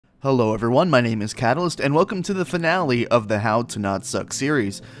Hello everyone, my name is Catalyst, and welcome to the finale of the How to Not Suck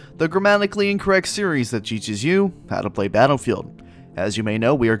series, the grammatically incorrect series that teaches you how to play Battlefield. As you may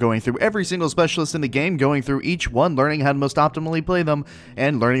know, we are going through every single specialist in the game, going through each one, learning how to most optimally play them,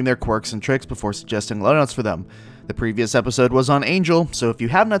 and learning their quirks and tricks before suggesting loadouts for them. The previous episode was on Angel, so if you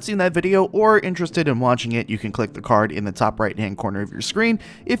have not seen that video or interested in watching it, you can click the card in the top right hand corner of your screen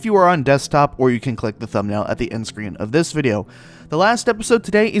if you are on desktop, or you can click the thumbnail at the end screen of this video. The last episode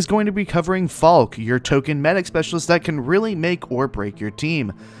today is going to be covering Falck, your token medic specialist that can really make or break your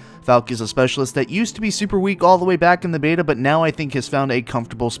team. Falck is a specialist that used to be super weak all the way back in the beta, but now I think has found a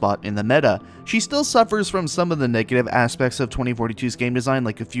comfortable spot in the meta. She still suffers from some of the negative aspects of 2042's game design,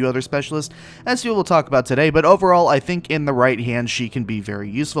 like a few other specialists, as we will talk about today, but overall I think in the right hands she can be very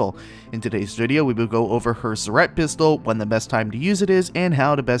useful. In today's video we will go over her syrette pistol, when the best time to use it is, and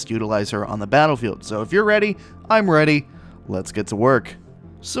how to best utilize her on the battlefield. So if you're ready, I'm ready, let's get to work.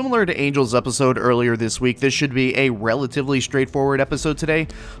 Similar to Angel's episode earlier this week, this should be a relatively straightforward episode today.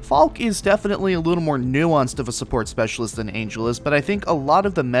 Falck is definitely a little more nuanced of a support specialist than Angel is, but I think a lot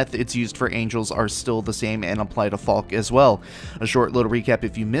of the methods used for Angels are still the same and apply to Falck as well. A short little recap: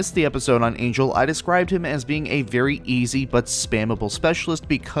 if you missed the episode on Angel, I described him as being a very easy but spammable specialist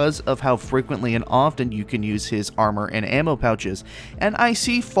because of how frequently and often you can use his armor and ammo pouches. And I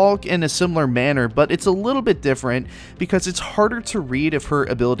see Falck in a similar manner, but it's a little bit different because it's harder to read if her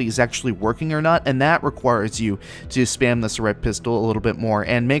ability is actually working or not, and that requires you to spam the syrette pistol a little bit more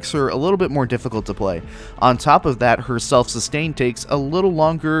and makes her a little bit more difficult to play. On top of that, her self-sustain takes a little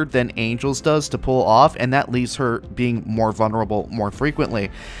longer than Angel's does to pull off, and that leaves her being more vulnerable more frequently.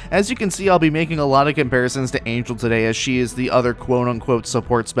 As you can see, I'll be making a lot of comparisons to Angel today, as she is the other quote-unquote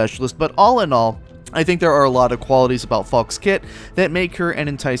support specialist, but all in all, I think there are a lot of qualities about Falck's kit that make her an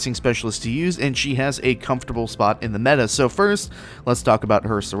enticing specialist to use, and she has a comfortable spot in the meta. So first, let's talk about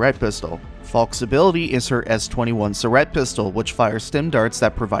her syrette pistol. Falck's ability is her S21 syrette pistol, which fires stim darts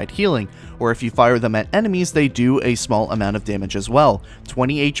that provide healing, or if you fire them at enemies, they do a small amount of damage as well,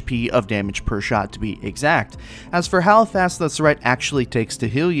 20 HP of damage per shot to be exact. As for how fast the syrette actually takes to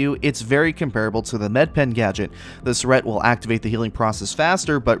heal you, it's very comparable to the medpen gadget. The syrette will activate the healing process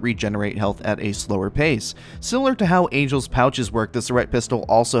faster, but regenerate health at a slower pace. Similar to how Angel's pouches work, the syrette pistol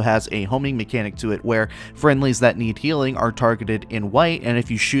also has a homing mechanic to it, where friendlies that need healing are targeted in white, and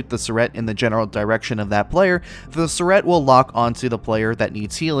if you shoot the syrette in the general direction of that player, the syrette will lock onto the player that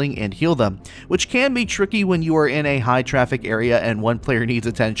needs healing and heal them, which can be tricky when you are in a high traffic area and one player needs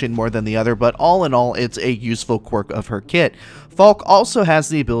attention more than the other, but all in all, it's a useful quirk of her kit. Falck also has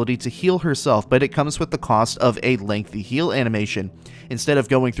the ability to heal herself, but it comes with the cost of a lengthy heal animation. Instead of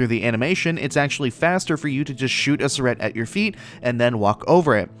going through the animation, it's actually faster for you to just shoot a syrette at your feet and then walk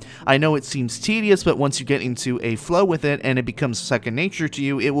over it. I know it seems tedious, but once you get into a flow with it and it becomes second nature to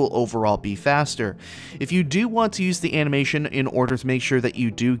you, it will overall be faster. If you do want to use the animation in order to make sure that you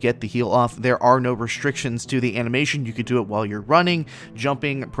do get the heal off, there are no restrictions to the animation. You can do it while you're running,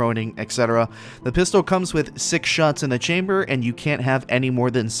 jumping, proning, etc. The pistol comes with 6 shots in the chamber, and you can't have any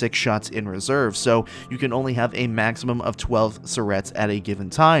more than 6 shots in reserve, so you can only have a maximum of 12 syrettes at a given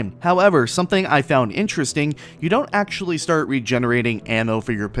time. However, something I found interesting, you don't actually start regenerating ammo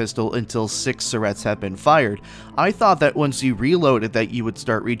for your pistol until 6 syrettes have been fired. I thought that once you reloaded that you would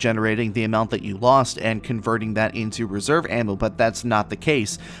start regenerating the amount that you lost and converting that into reserve ammo, but that's not the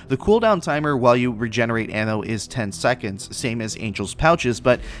case. The cooldown timer while you regenerate ammo is 10 seconds, same as Angel's pouches,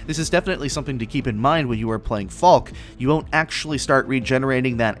 but this is definitely something to keep in mind when you are playing Falck. You won't actually start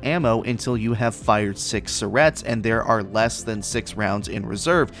regenerating that ammo until you have fired 6 syrettes and there are less than 6 rounds in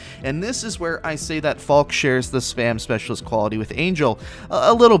reserve, and this is where I say that Falck shares the spam specialist quality with Angel,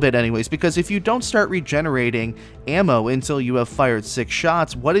 a little bit anyways, because if you don't start regenerating ammo until you have fired 6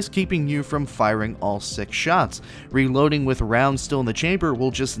 shots, what is keeping you from firing all 6 shots? Reloading with rounds still in the chamber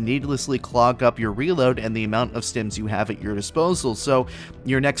will just needlessly clog up your reload and the amount of stims you have at your disposal. So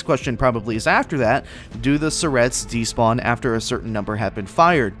your next question probably is after that, do the syrettes despawn after a certain number have been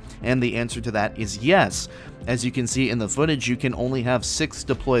fired? And the answer to that is yes. As you can see in the footage, you can only have 6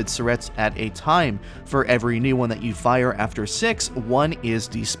 deployed syrettes at a time. For every new one that you fire after 6, 1 is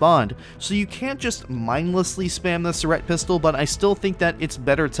despawned. So you can't just mindlessly spam the syrette pistol, but I still think that it's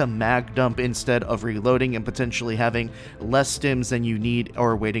better to mag dump instead of reloading and potentially having less stims than you need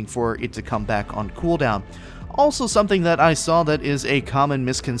or waiting for it to come back on cooldown. Also, something that I saw that is a common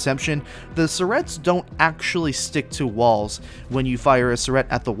misconception, the syrettes don't actually stick to walls. When you fire a syrette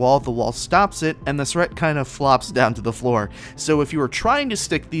at the wall stops it, and the syrette kind of flops down to the floor. So if you are trying to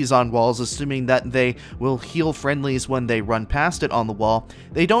stick these on walls, assuming that they will heal friendlies when they run past it on the wall,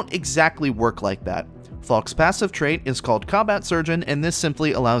 they don't exactly work like that. Falck's passive trait is called Combat Surgeon, and this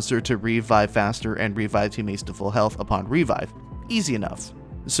simply allows her to revive faster and revive teammates to full health upon revive. Easy enough.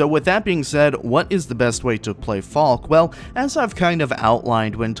 So with that being said, what is the best way to play Falck? Well, as I've kind of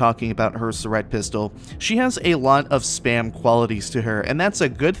outlined when talking about her syrette pistol, she has a lot of spam qualities to her, and that's a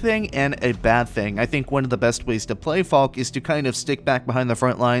good thing and a bad thing. I think one of the best ways to play Falck is to kind of stick back behind the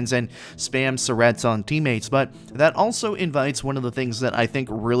front lines and spam syrettes on teammates, but that also invites one of the things that I think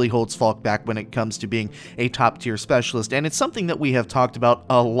really holds Falck back when it comes to being a top tier specialist, and it's something that we have talked about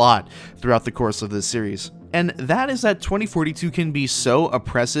a lot throughout the course of this series. And that is that 2042 can be so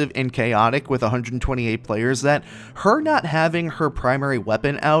oppressive and chaotic with 128 players that her not having her primary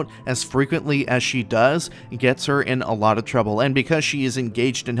weapon out as frequently as she does gets her in a lot of trouble. And because she is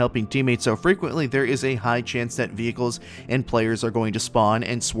engaged in helping teammates so frequently, there is a high chance that vehicles and players are going to spawn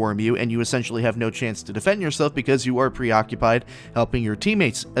and swarm you, and you essentially have no chance to defend yourself because you are preoccupied helping your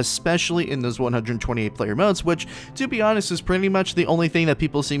teammates, especially in those 128 player modes, which, to be honest, is pretty much the only thing that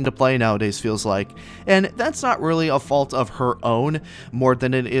people seem to play nowadays, feels like. And that's not really a fault of her own, more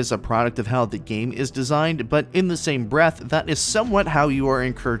than it is a product of how the game is designed, but in the same breath, that is somewhat how you are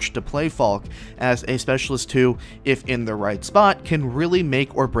encouraged to play Falck, as a specialist who, if in the right spot, can really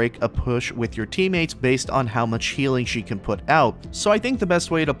make or break a push with your teammates based on how much healing she can put out. So I think the best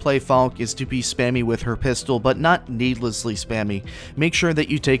way to play Falck is to be spammy with her pistol, but not needlessly spammy. Make sure that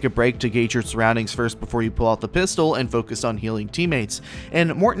you take a break to gauge your surroundings first before you pull out the pistol and focus on healing teammates.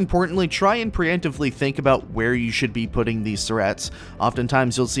 And more importantly, try and preemptively think about where you should be putting these syrettes.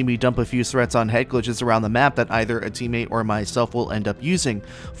 Oftentimes you'll see me dump a few syrettes on head glitches around the map that either a teammate or myself will end up using.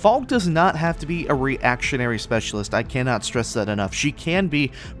 Falck does not have to be a reactionary specialist, I cannot stress that enough. She can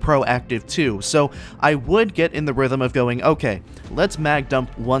be proactive too, so I would get in the rhythm of going, okay, let's mag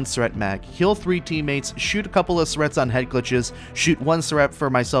dump one syrette mag, heal 3 teammates, shoot a couple of syrettes on head glitches, shoot 1 syrette for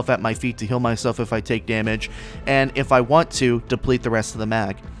myself at my feet to heal myself if I take damage, and if I want to, deplete the rest of the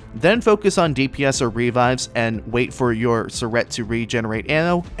mag. Then focus on DPS or revives and wait for your syrette to regenerate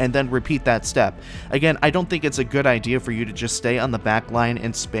ammo, and then repeat that step. Again, I don't think it's a good idea for you to just stay on the back line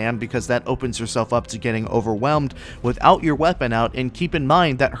and spam, because that opens yourself up to getting overwhelmed without your weapon out, and keep in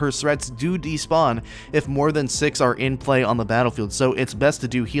mind that her syrettes do despawn if more than 6 are in play on the battlefield, so it's best to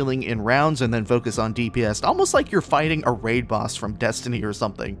do healing in rounds and then focus on DPS, almost like you're fighting a raid boss from Destiny or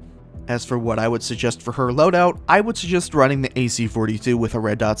something. As for what I would suggest for her loadout, I would suggest running the AC-42 with a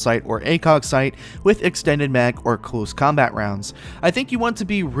red dot sight or ACOG sight with extended mag or close combat rounds. I think you want to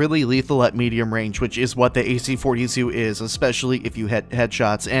be really lethal at medium range, which is what the AC-42 is, especially if you hit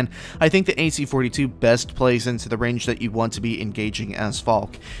headshots, and I think the AC-42 best plays into the range that you want to be engaging as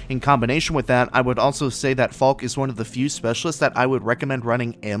Falck. In combination with that, I would also say that Falck is one of the few specialists that I would recommend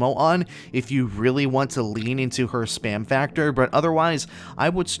running ammo on if you really want to lean into her spam factor, but otherwise, I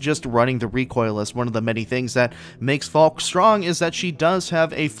would suggest running the recoilless. One of the many things that makes Falck strong is that she does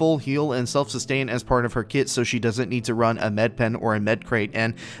have a full heal and self-sustain as part of her kit, so she doesn't need to run a med pen or a med crate,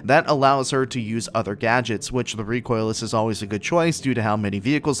 and that allows her to use other gadgets, which the recoilless is always a good choice due to how many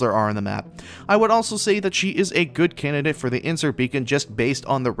vehicles there are on the map. I would also say that she is a good candidate for the insert beacon just based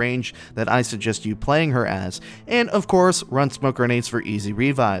on the range that I suggest you playing her as, and of course run smoke grenades for easy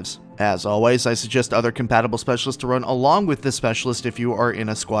revives. As always, I suggest other compatible specialists to run along with this specialist if you are in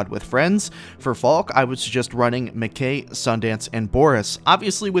a squad with friends. For Falck, I would suggest running McKay, Sundance, and Boris.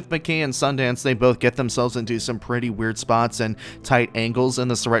 Obviously, with McKay and Sundance, they both get themselves into some pretty weird spots and tight angles,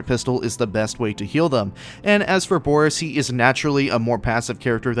 and the syrette pistol is the best way to heal them. And as for Boris, he is naturally a more passive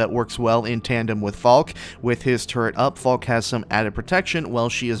character that works well in tandem with Falck. With his turret up, Falck has some added protection while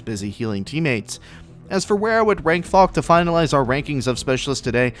she is busy healing teammates. As for where I would rank Falck to finalize our rankings of specialists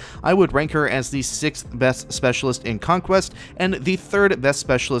today, I would rank her as the 6th best specialist in Conquest and the 3rd best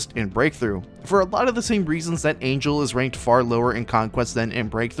specialist in Breakthrough. For a lot of the same reasons that Angel is ranked far lower in Conquest than in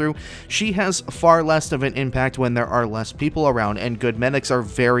Breakthrough, she has far less of an impact when there are less people around, and good medics are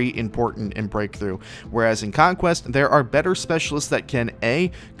very important in Breakthrough, whereas in Conquest, there are better specialists that can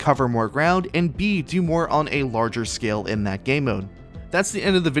A, cover more ground, and B, do more on a larger scale in that game mode. That's the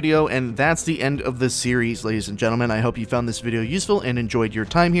end of the video, and that's the end of this series, ladies and gentlemen. I hope you found this video useful and enjoyed your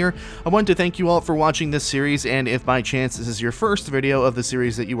time here. I want to thank you all for watching this series, and if by chance this is your first video of the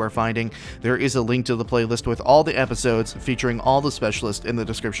series that you are finding, there is a link to the playlist with all the episodes featuring all the specialists in the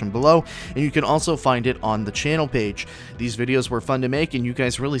description below, and you can also find it on the channel page. These videos were fun to make, and you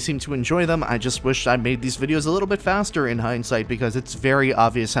guys really seem to enjoy them. I just wish I made these videos a little bit faster in hindsight, because it's very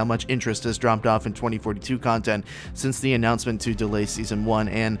obvious how much interest has dropped off in 2042 content since the announcement to delay Season 1,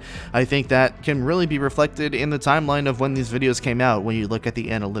 and I think that can really be reflected in the timeline of when these videos came out when you look at the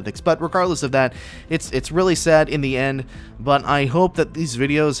analytics. But regardless of that, it's really sad in the end, but I hope that these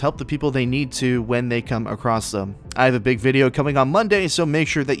videos help the people they need to when they come across them. I have a big video coming on Monday, so make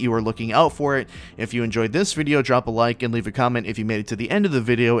sure that you are looking out for it. If you enjoyed this video, drop a like and leave a comment. If you made it to the end of the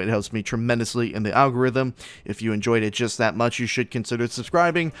video, it helps me tremendously in the algorithm. If you enjoyed it just that much, you should consider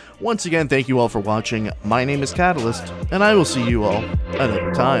subscribing. Once again, thank you all for watching. My name is Catalyst, and I will see you all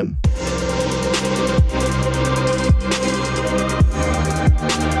another time.